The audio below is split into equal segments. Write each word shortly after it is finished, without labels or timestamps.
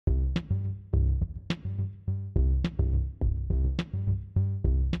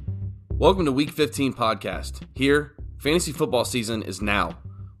Welcome to Week 15 podcast. Here, fantasy football season is now.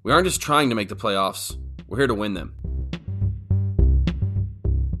 We aren't just trying to make the playoffs, we're here to win them.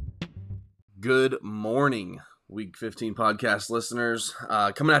 Good morning, Week 15 podcast listeners.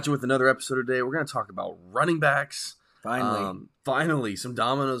 Coming at you with another episode today. We're going to talk about running backs. Finally, some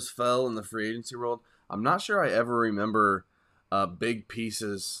dominoes fell in the free agency world. I'm not sure I ever remember big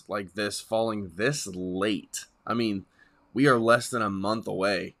pieces like this falling this late. I mean, we are less than a month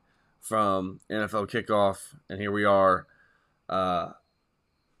away from NFL kickoff, and here we are,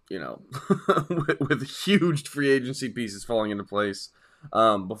 with huge free agency pieces falling into place.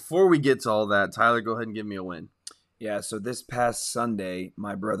 Before we get to all that, Tyler, go ahead and give me a win. Yeah, so this past Sunday,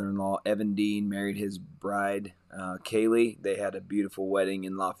 my brother-in-law, Evan Dean, married his bride, Kaylee. They had a beautiful wedding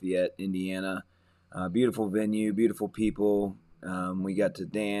in Lafayette, Indiana. Beautiful venue, beautiful people. We got to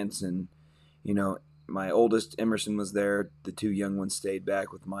dance, and, my oldest, Emerson, was there. The two young ones stayed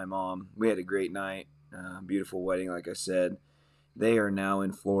back with my mom. We had a great night. Beautiful wedding, like I said. They are now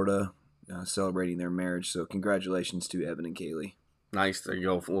in Florida celebrating their marriage, so congratulations to Evan and Kaylee. Nice. There you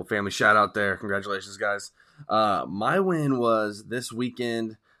go. A little family shout out there. Congratulations, guys. My win was this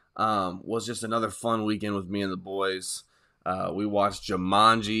weekend. Was just another fun weekend with me and the boys. We watched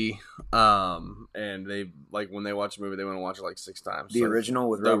Jumanji, and they when they watch a movie, they want to watch it like 6 times. The original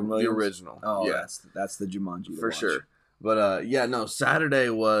with Robin Williams? The original. Oh, yeah. That's the Jumanji for sure. But Saturday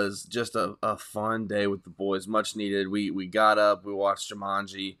was just a fun day with the boys, much needed. We got up, we watched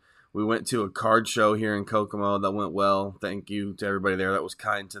Jumanji. We went to a card show here in Kokomo that went well. Thank you to everybody there that was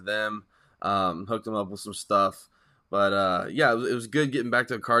kind to them. Hooked them up with some stuff. But it was good getting back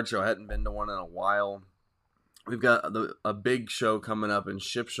to a card show. I hadn't been to one in a while. We've got a big show coming up in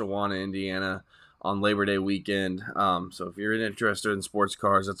Shipshewana, Indiana on Labor Day weekend. So if you're interested in sports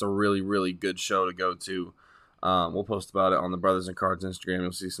cards, that's a really, really good show to go to. We'll post about it on the Brothers and Cards Instagram.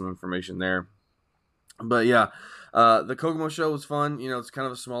 You'll see some information there. But the Kokomo show was fun. It's kind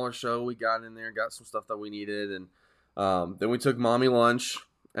of a smaller show. We got in there, got some stuff that we needed. And then we took mommy lunch,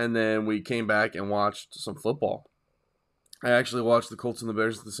 and then we came back and watched some football. I actually watched the Colts and the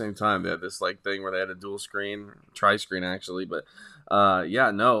Bears at the same time. They had this thing where they had a dual screen, tri-screen actually. But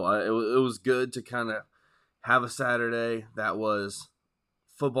it was good to kind of have a Saturday that was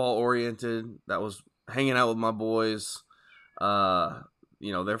football oriented. That was hanging out with my boys. They're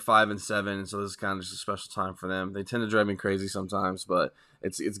 5-7, so this is kind of just a special time for them. They tend to drive me crazy sometimes, but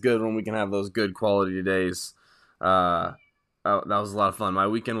it's good when we can have those good quality days. That was a lot of fun. My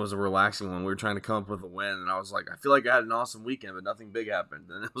weekend was a relaxing one. We were trying to come up with a win, and I was like, I feel like I had an awesome weekend, but nothing big happened.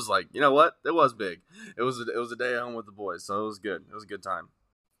 And it was like, you know what? It was big. It was a day at home with the boys, so it was good. It was a good time.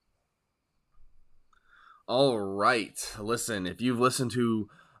 All right. Listen, if you've listened to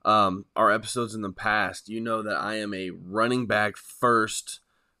our episodes in the past, you know that I am a running back first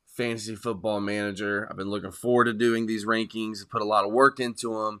fantasy football manager. I've been looking forward to doing these rankings. Put a lot of work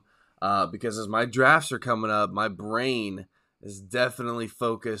into them because as my drafts are coming up, my brain is definitely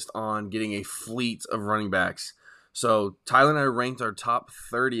focused on getting a fleet of running backs. So Tyler and I ranked our top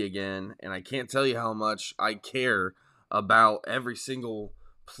 30 again, and I can't tell you how much I care about every single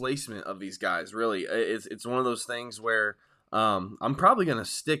placement of these guys. Really, it's one of those things where I'm probably going to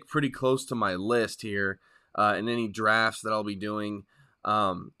stick pretty close to my list here in any drafts that I'll be doing.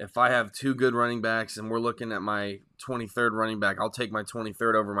 If I have 2 good running backs and we're looking at my 23rd running back, I'll take my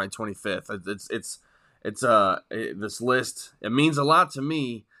 23rd over my 25th. This list, it means a lot to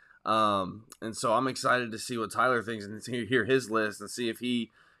me, and so I'm excited to see what Tyler thinks and to hear his list and see if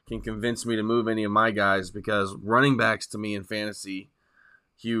he can convince me to move any of my guys, because running backs to me in fantasy,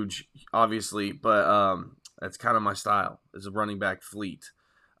 huge, obviously, but that's kind of my style, is a running back fleet.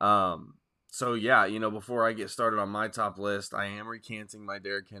 Before I get started on my top list, I am recanting my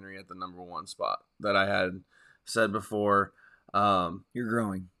Derrick Henry at the number 1 spot that I had said before. You're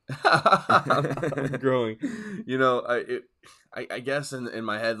growing. I'm growing. I guess in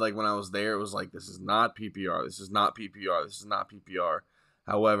my head, when I was there, it was like, this is not PPR. This is not PPR. This is not PPR.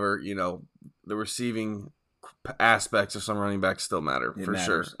 However, the receiving aspects of some running backs still matter for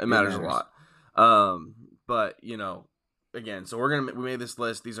sure. It matters a lot. But again, so we made this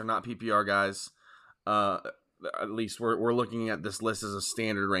list. These are not PPR guys. At least we're looking at this list as a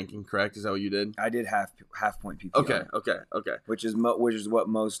standard ranking, correct? Is that what you did? I did half point PPR. Okay. Which is what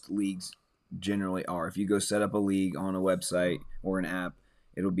most leagues generally are. If you go set up a league on a website or an app,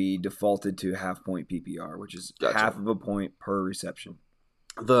 it'll be defaulted to half point PPR, which is half of a point per reception.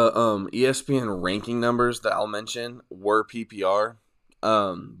 The ESPN ranking numbers that I'll mention were PPR,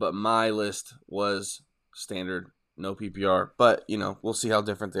 but my list was standard, no PPR. But we'll see how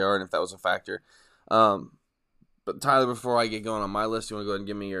different they are and if that was a factor. But Tyler, before I get going on my list, you want to go ahead and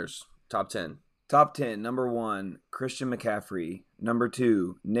give me yours? Top 10. Top 10, number 1, Christian McCaffrey. Number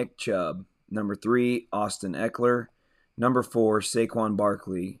 2, Nick Chubb. Number 3, Austin Eckler. Number 4, Saquon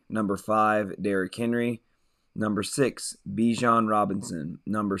Barkley. Number 5, Derrick Henry. Number 6, Bijan Robinson.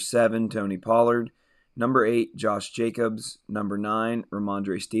 Number 7, Tony Pollard. Number 8, Josh Jacobs. Number 9,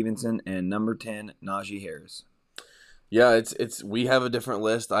 Ramondre Stevenson. And number 10, Najee Harris. Yeah, it's we have a different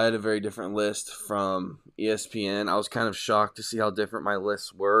list. I had a very different list from ESPN. I was kind of shocked to see how different my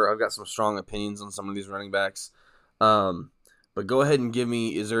lists were. I've got some strong opinions on some of these running backs. But go ahead and give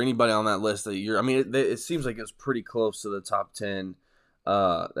me, is there anybody on that list that you're, I mean, it seems like it's pretty close to the top 10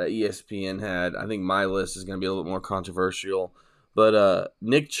 that ESPN had. I think my list is going to be a little bit more controversial. But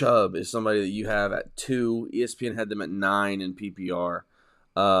Nick Chubb is somebody that you have at 2. ESPN had them at 9 in PPR.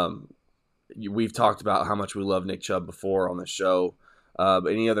 We've talked about how much we love Nick Chubb before on the show. But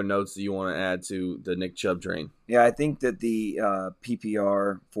any other notes that you want to add to the Nick Chubb train? Yeah, I think that the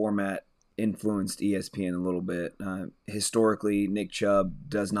PPR format influenced ESPN a little bit. Historically, Nick Chubb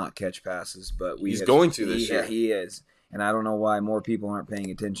does not catch passes, but he's going to this year. He is, and I don't know why more people aren't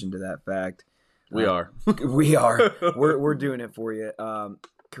paying attention to that fact. We are. We are. We're doing it for you.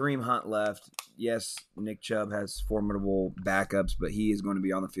 Kareem Hunt left. Yes, Nick Chubb has formidable backups, but he is going to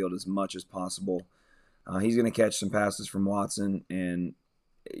be on the field as much as possible. He's going to catch some passes from Watson, and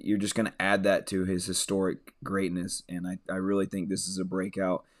you're just going to add that to his historic greatness, and I really think this is a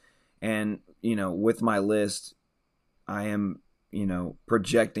breakout. And, with my list, I am,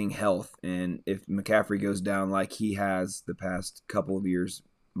 projecting health, and if McCaffrey goes down like he has the past couple of years,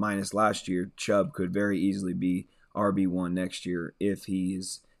 minus last year, Chubb could very easily be RB1 next year if he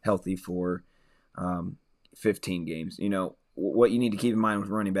is healthy for 15 games. What you need to keep in mind with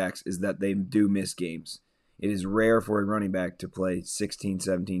running backs is that they do miss games. It is rare for a running back to play 16,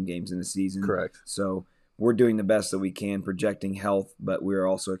 17 games in a season. Correct. So we're doing the best that we can, projecting health, but we're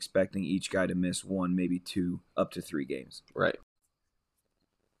also expecting each guy to miss 1, maybe 2, up to 3 games. Right.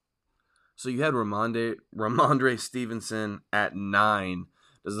 So you had Ramondre Stevenson at 9.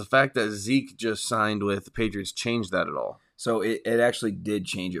 Does the fact that Zeke just signed with the Patriots change that at all? So it actually did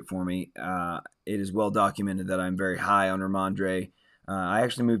change it for me. It is well documented that I'm very high on Ramondre. I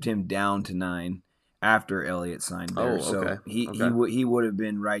actually moved him down to 9 after Elliott signed there. Oh, okay. So he would have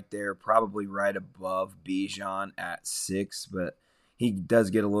been right there, probably right above Bijan at 6, but he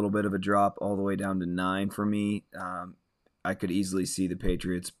does get a little bit of a drop all the way down to 9 for me. I could easily see the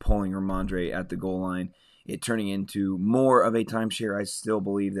Patriots pulling Ramondre at the goal line, it turning into more of a timeshare. I still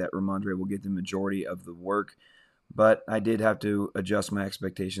believe that Ramondre will get the majority of the work, but I did have to adjust my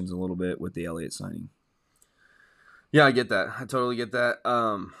expectations a little bit with the Elliott signing. Yeah, I get that. I totally get that.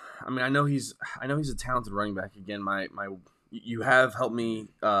 I mean, I know he's a talented running back. Again, you have helped me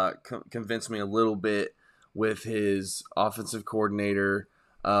convince me a little bit with his offensive coordinator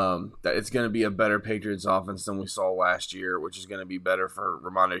that it's going to be a better Patriots offense than we saw last year, which is going to be better for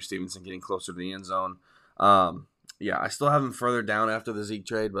Ramondre Stevenson getting closer to the end zone. Yeah, I still have him further down after the Zeke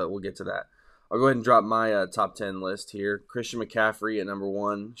trade, but we'll get to that. I'll go ahead and drop my top 10 list here. Christian McCaffrey at number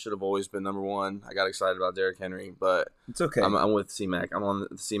 1. Should have always been number 1. I got excited about Derrick Henry, but it's okay. I'm with C-Mac. I'm on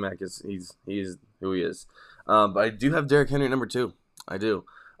the C-Mac. He's who he is. But I do have Derrick Henry at number 2. I do.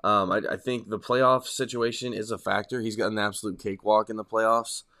 I think the playoff situation is a factor. He's got an absolute cakewalk in the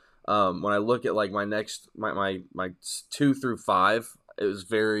playoffs. When I look at like my 2 through 5, it was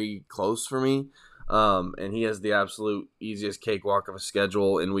very close for me. And he has the absolute easiest cakewalk of a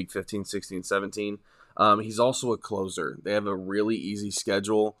schedule in week 15, 16, 17. He's also a closer. They have a really easy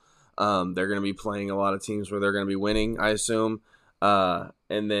schedule. They're going to be playing a lot of teams where they're going to be winning, I assume. And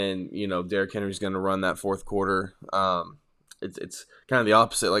then, Derrick Henry's going to run that fourth quarter. It's kind of the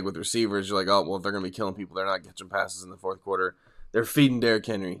opposite, like with receivers. You're like, oh, well, if they're going to be killing people, they're not catching passes in the fourth quarter. They're feeding Derrick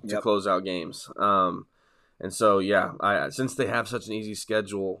Henry to close out games. And so, yeah, since they have such an easy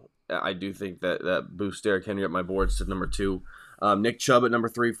schedule, I do think that boosts Derrick Henry up my boards to number 2. Nick Chubb at number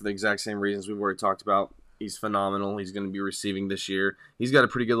 3 for the exact same reasons we've already talked about. He's phenomenal. He's going to be receiving this year. He's got a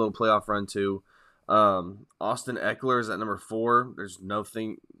pretty good little playoff run too. Austin Eckler is at number 4. There's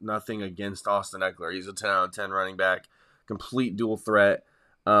nothing against Austin Eckler. He's a 10 out of 10 running back, complete dual threat.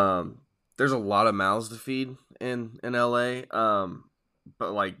 There's a lot of mouths to feed in LA.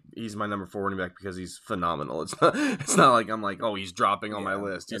 But like he's my number 4 running back because he's phenomenal. It's not like I'm like, oh, he's dropping on my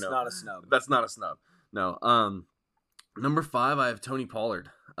list. It's not a snub. That's not a snub. No. Number 5, I have Tony Pollard.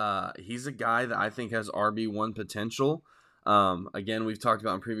 He's a guy that I think has RB1 potential. Again, we've talked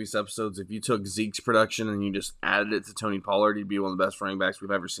about in previous episodes. If you took Zeke's production and you just added it to Tony Pollard, he'd be one of the best running backs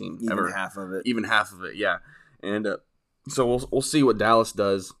we've ever seen. Even half of it. Even half of it, yeah. And so we'll see what Dallas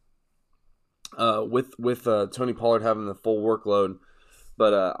does with Tony Pollard having the full workload.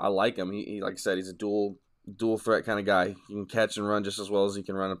 but I like him. He like I said, he's a dual threat kind of guy. He can catch and run just as well as he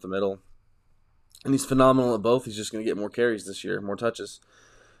can run up the middle. And he's phenomenal at both. He's just going to get more carries this year, more touches.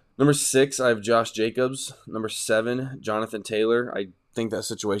 Number 6, I have Josh Jacobs. Number 7, Jonathan Taylor. I think that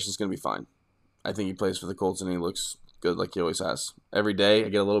situation is going to be fine. I think he plays for the Colts and he looks good like he always has. Every day I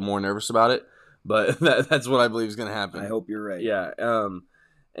get a little more nervous about it, but that's what I believe is going to happen. I hope you're right. Yeah.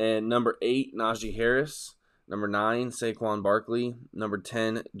 And number 8, Najee Harris. Number 9, Saquon Barkley. Number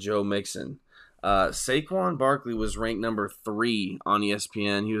 10, Joe Mixon. Saquon Barkley was ranked number 3 on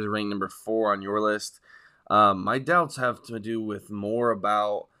ESPN. He was ranked number 4 on your list. My doubts have to do with more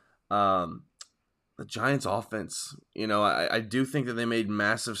about the Giants' offense. I do think that they made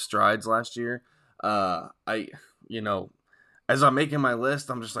massive strides last year. As I'm making my list,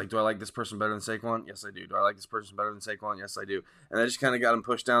 I'm just like, do I like this person better than Saquon? Yes, I do. Do I like this person better than Saquon? Yes, I do. And I just kind of got him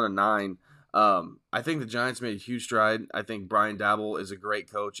pushed down to 9. I think the Giants made a huge stride. I think Brian Daboll is a great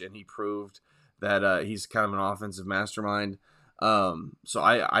coach, and he proved that he's kind of an offensive mastermind. So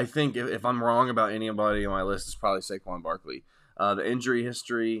I think if I'm wrong about anybody on my list, it's probably Saquon Barkley. The injury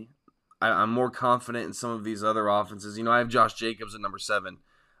history, I'm more confident in some of these other offenses. I have Josh Jacobs at number 7.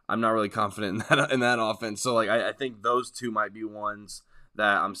 I'm not really confident in that offense. So I think those two might be ones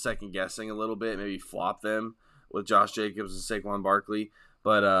that I'm second guessing a little bit, maybe flop them with Josh Jacobs and Saquon Barkley.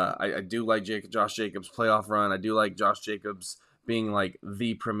 But I do like Josh Jacobs' playoff run. I do like Josh Jacobs being like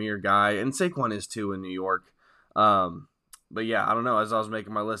the premier guy, and Saquon is too in New York. But yeah, I don't know. As I was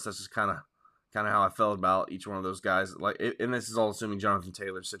making my list, that's just kind of how I felt about each one of those guys. And this is all assuming Jonathan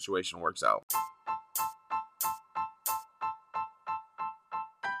Taylor's situation works out.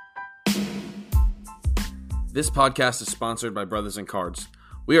 This podcast is sponsored by Brothers in Cards.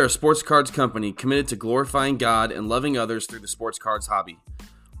 We are a sports cards company committed to glorifying God and loving others through the sports cards hobby.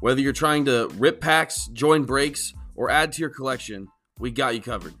 Whether you're trying to rip packs, join breaks, or add to your collection, we got you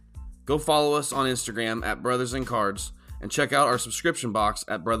covered. Go follow us on Instagram at Brothers in Cards and check out our subscription box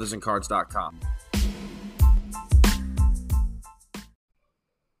at brothersincards.com.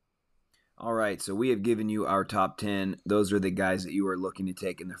 All right, so we have given you our top 10. Those are the guys that you are looking to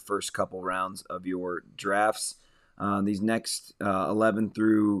take in the first couple rounds of your drafts. These next 11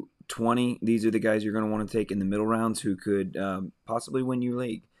 through 20, these are the guys you're going to want to take in the middle rounds who could possibly win your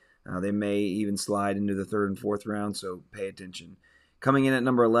league. They may even slide into the 3rd and 4th round, so pay attention. Coming in at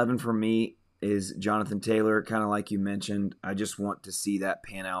number 11 for me is Jonathan Taylor, kind of like you mentioned. I just want to see that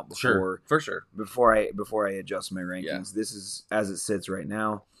pan out before I adjust my rankings. Yeah. This is as it sits right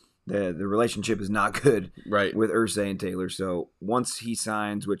now. The relationship is not good with Irsay and Taylor. So once he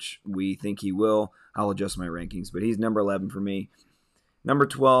signs, which we think he will, I'll adjust my rankings. But he's number 11 for me. Number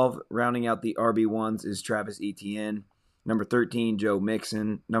 12, rounding out the RB1s, is Travis Etienne. Number 13, Joe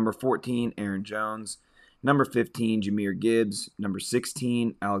Mixon. Number 14, Aaron Jones. Number 15, Jahmyr Gibbs. Number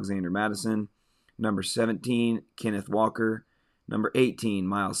 16, Alexander Mattison. Number 17, Kenneth Walker. Number 18,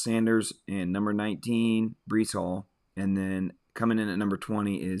 Miles Sanders. And number 19, Breece Hall. And then coming in at number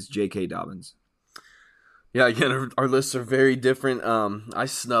 20 is J.K. Dobbins. Yeah, again, our lists are very different. I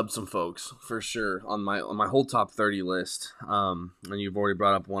snubbed some folks for sure on my whole top 30 list. And you've already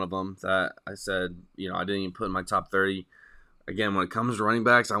brought up one of them that I said, I didn't even put in my top 30. Again, when it comes to running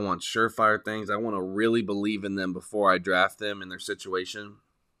backs, I want surefire things. I want to really believe in them before I draft them in their situation.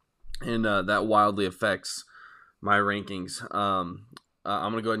 And that wildly affects my rankings. I'm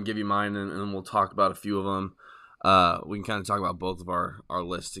going to go ahead and give you mine, and we'll talk about a few of them. We can kind of talk about both of our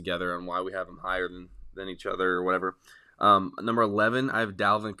lists together and why we have them higher than each other or whatever. Number 11, I have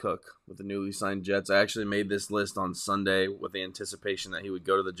Dalvin Cook with the newly signed Jets. I actually made this list on Sunday with the anticipation that he would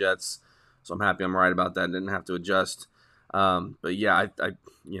go to the Jets, so I'm happy I'm right about that. Didn't have to adjust. But yeah, I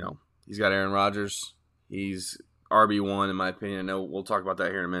he's got Aaron Rodgers. He's RB1 in my opinion. I know we'll talk about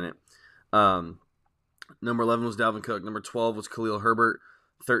that here in a minute. Number 11 was Dalvin Cook. Number 12 was Khalil Herbert.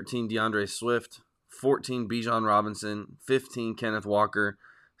 13, DeAndre Swift. 14, Bijan Robinson. 15, Kenneth Walker.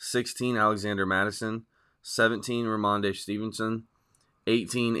 16, Alexander Mattison. 17, Ramondre Stevenson.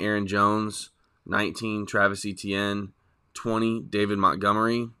 18, Aaron Jones. 19, Travis Etienne. 20, David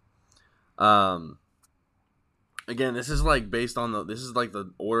Montgomery. Again, this is like based on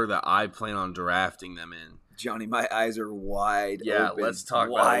the order that I plan on drafting them in. Johnny, my eyes are wide open. Yeah, let's talk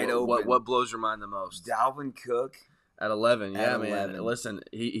about it. What blows your mind the most? Dalvin Cook at 11. Yeah, man. 11. Listen,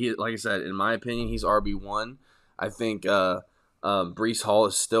 he like I said, in my opinion, he's RB1. I think Breece Hall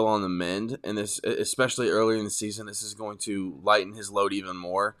is still on the mend, and this, especially earlier in the season, this is going to lighten his load even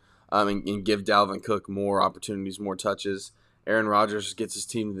more, and give Dalvin Cook more opportunities, more touches. Aaron Rodgers gets his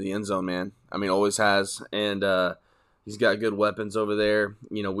team to the end zone, man. I mean, always has, and he's got good weapons over there.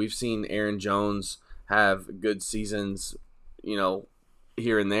 We've seen Aaron Jones have good seasons,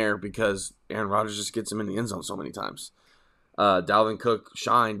 here and there because Aaron Rodgers just gets him in the end zone so many times. Dalvin Cook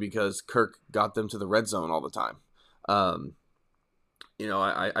shined because Kirk got them to the red zone all the time. I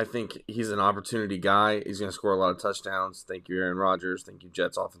think he's an opportunity guy. He's going to score a lot of touchdowns. Thank you, Aaron Rodgers. Thank you,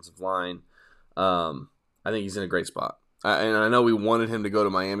 Jets offensive line. I think he's in a great spot. And I know we wanted him to go to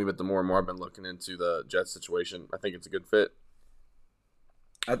Miami, but the more and more I've been looking into the Jets situation, I think it's a good fit.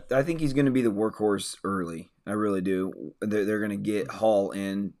 I think he's going to be the workhorse early. I really do. They're going to get Hall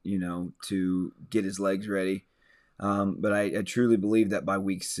in, to get his legs ready. But I truly believe that by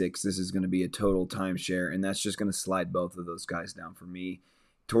week 6, this is going to be a total timeshare, and that's just going to slide both of those guys down for me.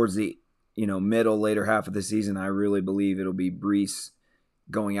 Towards the middle, later half of the season, I really believe it'll be Breece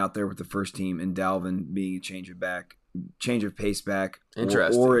going out there with the first team and Dalvin being a change of pace back.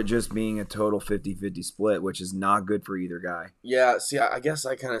 Interesting. Or it just being a total 50-50 split, which is not good for either guy. Yeah, see, I guess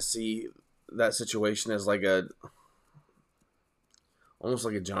I kind of see that situation as like almost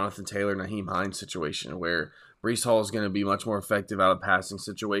like a Jonathan Taylor, Nyheim Hines situation where Breece Hall is going to be much more effective out of passing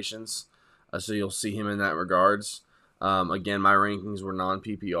situations. So you'll see him in that regards. Again, my rankings were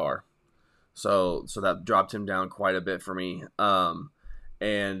non-PPR. So that dropped him down quite a bit for me.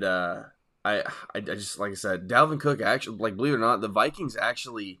 I just, like I said, Dalvin Cook actually, like, believe it or not, the Vikings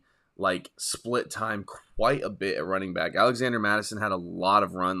actually like split time quite a bit at running back. Alexander Mattison had a lot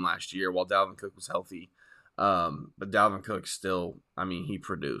of run last year while Dalvin Cook was healthy. But Dalvin Cook still, he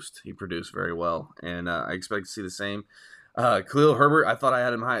produced very well, and I expect to see the same. Khalil Herbert, I thought I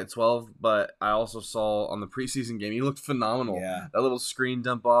had him high at 12, but I also saw on the preseason game, he looked phenomenal. Yeah. That little screen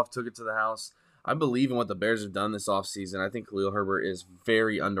dump off, took it to the house. I believe in what the Bears have done this offseason. I think Khalil Herbert is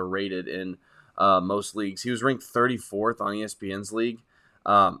very underrated in most leagues. He was ranked 34th on ESPN's league.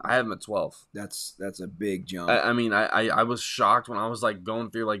 I have him at 12. That's a big jump. I was shocked when I was like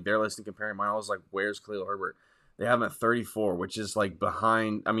going through like their list and comparing mine. I was like, where's Khalil Herbert? They have him at 34, which is like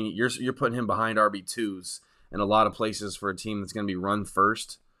behind. You're putting him behind RB2s in a lot of places for a team that's going to be run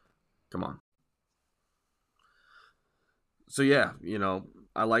first. Come on. So yeah,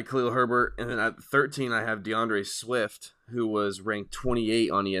 I like Khalil Herbert, and then at 13 I have DeAndre Swift, who was ranked 28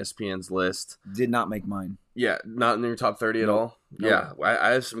 on ESPN's list. Did not make mine. Yeah, not in your top 30 at all? Nope. Yeah, I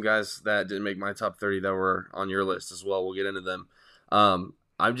have some guys that didn't make my top 30 that were on your list as well. We'll get into them.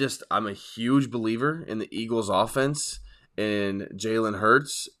 I'm a huge believer in the Eagles' offense and Jalen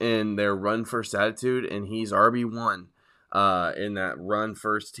Hurts and their run-first attitude, and he's RB1 in that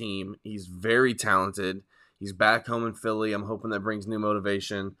run-first team. He's very talented. He's back home in Philly. I'm hoping that brings new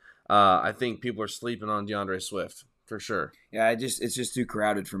motivation. I think people are sleeping on DeAndre Swift for sure. Yeah, it's just too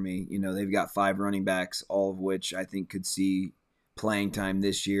crowded for me. They've got 5 running backs, all of which I think could see playing time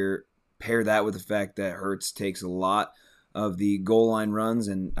this year. Pair that with the fact that Hurts takes a lot of the goal line runs,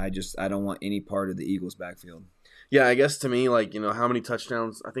 and I don't want any part of the Eagles' backfield. Yeah, I guess to me, how many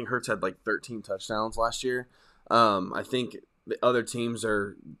touchdowns? I think Hurts had 13 touchdowns last year. I think the other teams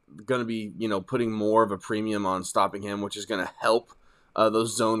are going to be, putting more of a premium on stopping him, which is going to help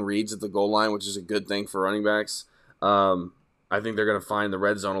those zone reads at the goal line, which is a good thing for running backs. I think they're going to find the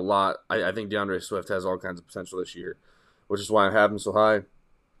red zone a lot. I think DeAndre Swift has all kinds of potential this year, which is why I have him so high.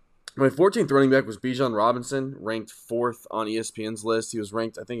 My 14th running back was Bijan Robinson, ranked 4th on ESPN's list. He was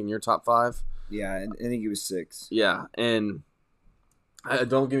ranked, I think, in your top 5. Yeah, I think he was 6. Yeah, and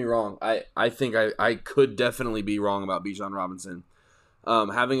don't get me wrong. I think I could definitely be wrong about Bijan Robinson.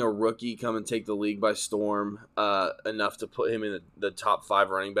 Having a rookie come and take the league by storm enough to put him in the top 5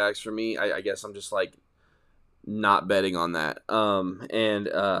 running backs for me, I guess I'm just not betting on that.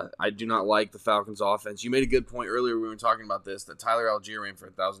 I do not like the Falcons offense. You made a good point earlier when we were talking about this, that Tyler Algier ran for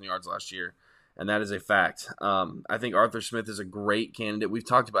 1,000 yards last year, and that is a fact. I think Arthur Smith is a great candidate. We've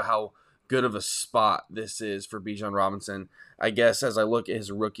talked about how good of a spot this is for Bijan Robinson. I guess as I look at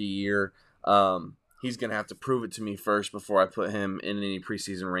his rookie year, he's going to have to prove it to me first before I put him in any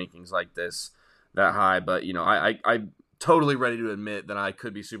preseason rankings like this that high. But, I'm totally ready to admit that I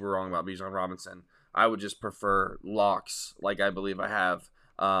could be super wrong about Bijan Robinson. I would just prefer locks, like I believe I have,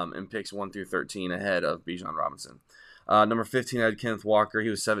 in picks 1 through 13 ahead of Bijan Robinson. Number 15, I had Kenneth Walker. He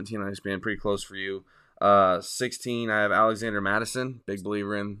was 17 on ESPN, pretty close for you. 16, I have Alexander Mattison, big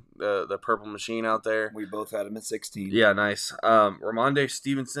believer in the purple machine out there. We both had him at 16. Yeah, nice. Ramondre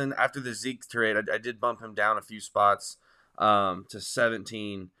Stevenson, after the Zeke trade, I did bump him down a few spots to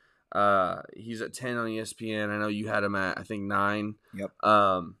 17. He's at 10 on ESPN. I know you had him at, I think, 9. Yep.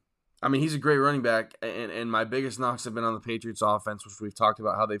 He's a great running back, and my biggest knocks have been on the Patriots offense, which we've talked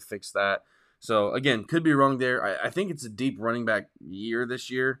about how they fixed that. So, again, could be wrong there. I think it's a deep running back year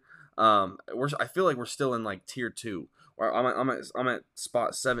this year. I feel like we're still in tier 2. I'm at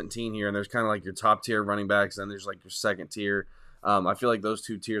spot 17 here, and there's kind of your top tier running backs, and there's your second tier. I feel like those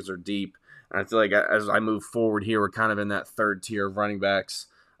two tiers are deep. And I feel like as I move forward here, we're kind of in that third tier of running backs.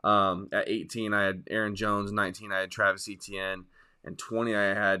 At 18, I had Aaron Jones. 19, I had Travis Etienne. And 20,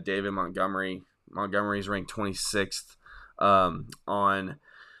 I had David Montgomery. Montgomery's ranked 26th on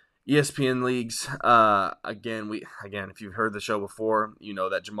ESPN leagues. Again, if you've heard the show before, you know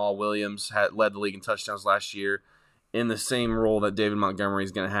that Jamal Williams had led the league in touchdowns last year in the same role that David Montgomery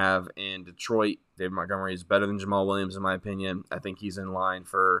is going to have in Detroit. David Montgomery is better than Jamal Williams, in my opinion. I think he's in line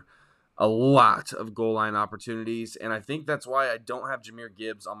for a lot of goal line opportunities, and I think that's why I don't have Jahmyr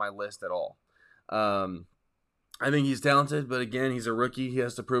Gibbs on my list at all. I think he's talented, but again, he's a rookie. He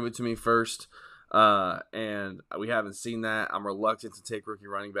has to prove it to me first, and we haven't seen that. I'm reluctant to take rookie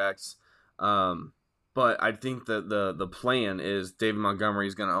running backs, but I think that the plan is David Montgomery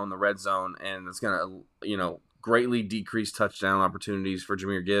is going to own the red zone, and it's going to greatly decrease touchdown opportunities for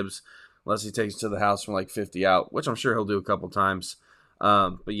Jahmyr Gibbs, unless he takes it to the house from like 50 out, which I'm sure he'll do a couple times.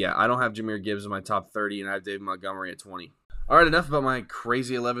 But yeah, I don't have Jahmyr Gibbs in my top 30, and I have David Montgomery at 20. All right, enough about my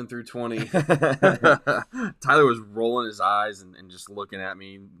crazy 11 through 20. Tyler was rolling his eyes and just looking at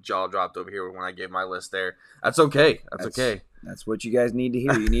me, jaw dropped over here when I gave my list there. That's okay. That's okay. That's what you guys need to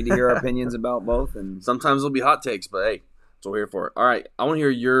hear. You need to hear our opinions about both. And sometimes it'll be hot takes, but hey, that's what we're here for. All right, I want to hear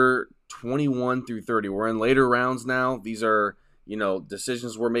your 21 through 30. We're in later rounds now. These are,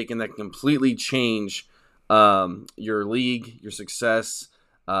 decisions we're making that completely change your league, your success.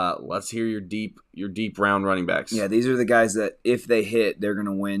 Let's hear your deep round running backs. Yeah, these are the guys that if they hit, they're going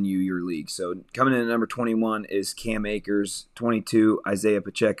to win you your league. So coming in at number 21 is Cam Akers, 22 Isaiah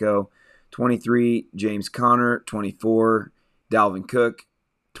Pacheco, 23 James Conner, 24 Dalvin Cook,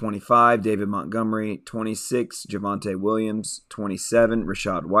 25 David Montgomery, 26 Javonte Williams, 27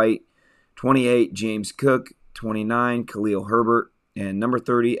 Rachaad White, 28 James Cook, 29 Khalil Herbert, and number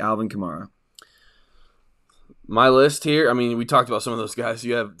 30 Alvin Kamara. My list here, we talked about some of those guys.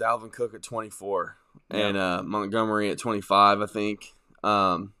 You have Dalvin Cook at 24 and Montgomery at 25, I think.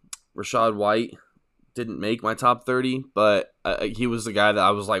 Rachaad White didn't make my top 30, but he was the guy that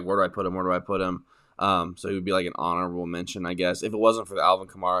I was like, where do I put him? So he would be like an honorable mention, I guess. If it wasn't for the Alvin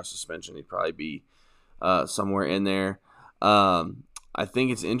Kamara suspension, he'd probably be somewhere in there. I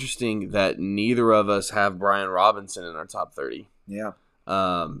think it's interesting that neither of us have Brian Robinson in our top 30. Yeah.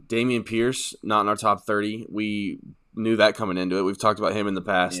 Dameon Pierce, not in our top 30. We knew that coming into it. We've talked about him in the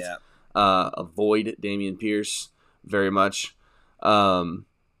past. Yeah. Avoid Dameon Pierce very much. But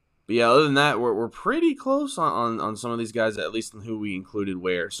yeah, other than that, we're pretty close on some of these guys, at least in who we included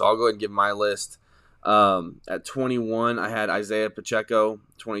where. So I'll go ahead and give my list. At 21, I had Isaiah Pacheco.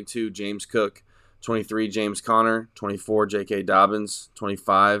 22, James Cook. 23, James Conner. 24, J.K. Dobbins.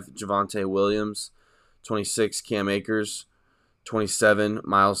 25, Javonte Williams. 26, Cam Akers. 27,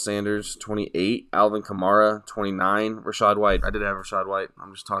 Miles Sanders. 28, Alvin Kamara. 29, Rachaad White. I did have Rachaad White.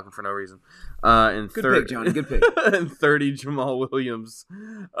 I'm just talking for no reason. And good pick, Johnny. Good pick. And 30, Jamal Williams.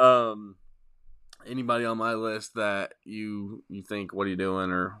 Anybody on my list that you think, what are you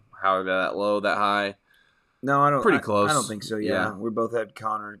doing, or how are they that low, that high? No, I don't. Pretty close. I don't think so. Yeah, we both had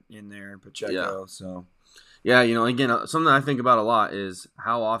Connor in there, Pacheco. Yeah. So, yeah, again, something I think about a lot is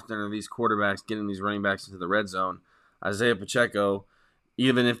how often are these quarterbacks getting these running backs into the red zone? Isaiah Pacheco,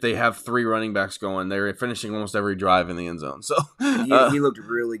 even if they have three running backs going, they're finishing almost every drive in the end zone. So he looked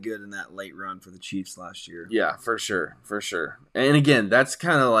really good in that late run for the Chiefs last year. Yeah, for sure. And again, that's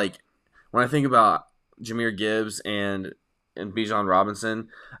kind of like when I think about Jahmyr Gibbs and Bijan Robinson.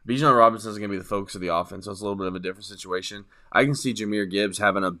 Bijan Robinson is going to be the focus of the offense, so it's a little bit of a different situation. I can see Jahmyr Gibbs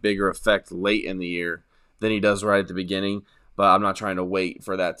having a bigger effect late in the year than he does right at the beginning, but I'm not trying to wait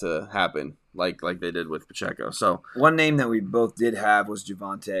for that to happen like they did with Pacheco. So one name that we both did have was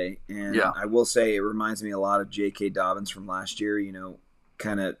Javonte, and yeah. I will say it reminds me a lot of J.K. Dobbins from last year,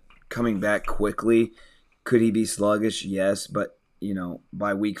 kind of coming back quickly. Could he be sluggish? Yes, but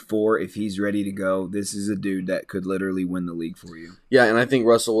by week 4, if he's ready to go, this is a dude that could literally win the league for you. Yeah, and I think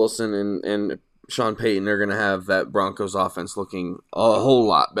Russell Wilson and Sean Payton are going to have that Broncos offense looking a whole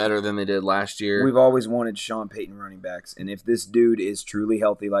lot better than they did last year. We've always wanted Sean Payton running backs, and if this dude is truly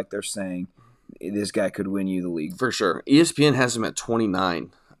healthy like they're saying, this guy could win you the league. For sure. ESPN has him at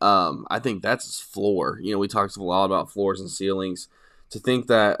 29. I think that's his floor. We talked a lot about floors and ceilings. To think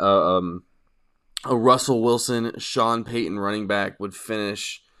that a Russell Wilson, Sean Payton running back would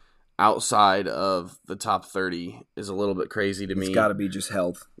finish outside of the top 30 is a little bit crazy to me. It's got to be just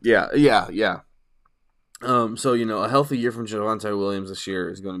health. Yeah. So, a healthy year from Javonte Williams this year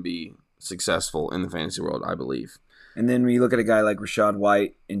is going to be successful in the fantasy world, I believe. And then when you look at a guy like Rachaad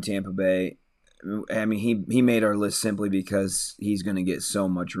White in Tampa Bay, I mean, he made our list simply because he's going to get so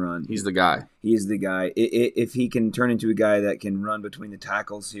much run. He's the guy. He's the guy. If he can turn into a guy that can run between the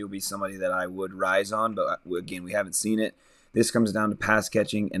tackles, he'll be somebody that I would rise on. But again, we haven't seen it. This comes down to pass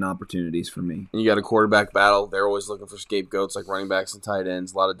catching and opportunities for me. And you got a quarterback battle. They're always looking for scapegoats like running backs and tight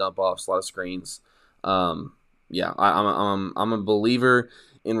ends. A lot of dump offs, a lot of screens. I'm a believer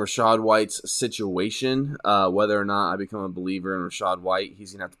in Rachaad White's situation. Whether or not I become a believer in Rachaad White,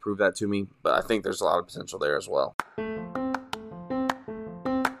 he's gonna have to prove that to me. But I think there's a lot of potential there as well.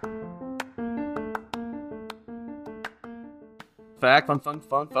 Fact, fun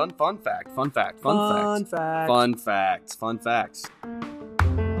facts.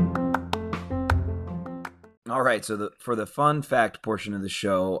 All right, so for the fun fact portion of the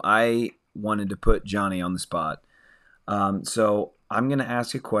show, I wanted to put Johnny on the spot. So I'm going to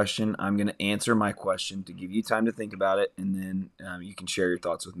ask a question. I'm going to answer my question to give you time to think about it, and then you can share your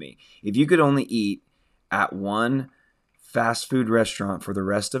thoughts with me. If you could only eat at one fast food restaurant for the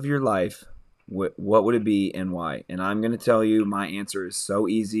rest of your life, what would it be and why? And I'm going to tell you my answer is so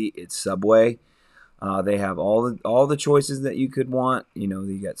easy. It's Subway. They have all the choices that you could want. You know,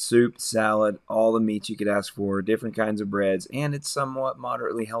 you got soup, salad, all the meats you could ask for, different kinds of breads, and it's somewhat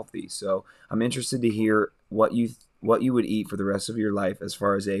moderately healthy. So I'm interested to hear what you would eat for the rest of your life as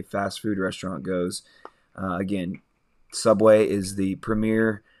far as a fast food restaurant goes. Again, Subway is the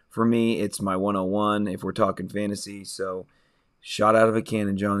premier for me. It's my 101 if we're talking fantasy. So shot out of a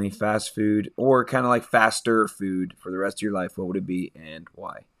cannon, Johnny. Fast food or kind of like faster food for the rest of your life. What would it be and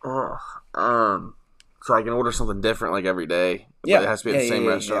why? So I can order something different like every day. Yeah, but it has to be at the same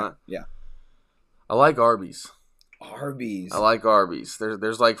restaurant. Yeah. I like Arby's. Arby's. I like Arby's.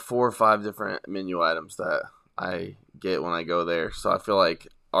 There's like 4 or 5 different menu items that I get when I go there. So I feel like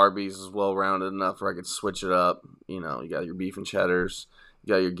Arby's is well-rounded enough where I could switch it up. You know, you got your beef and cheddars.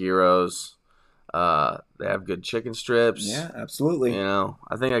 You got your gyros. They have good chicken strips. Yeah, absolutely. You know,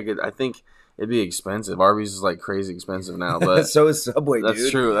 I think it'd be expensive. Arby's is like crazy expensive now, but so is Subway, that's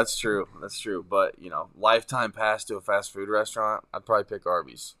dude. That's true. But, you know, lifetime pass to a fast food restaurant, I'd probably pick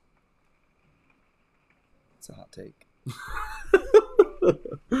Arby's. It's a hot take.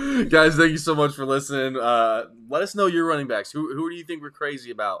 Guys, thank you so much for listening. Let us know your running backs. Who do you think we're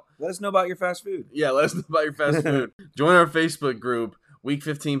crazy about? Let us know about your fast food. Yeah, let us know about your fast food. Join our Facebook group, Week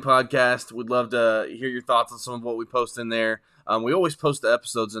 15 Podcast. We'd love to hear your thoughts on some of what we post in there. We always post the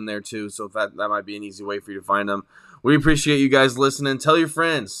episodes in there too, so that might be an easy way for you to find them. We appreciate you guys listening. Tell your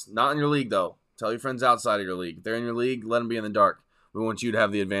friends, not in your league though. Tell your friends outside of your league. If they're in your league, let them be in the dark. We want you to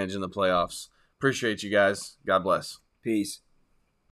have the advantage in the playoffs. Appreciate you guys. God bless. Peace.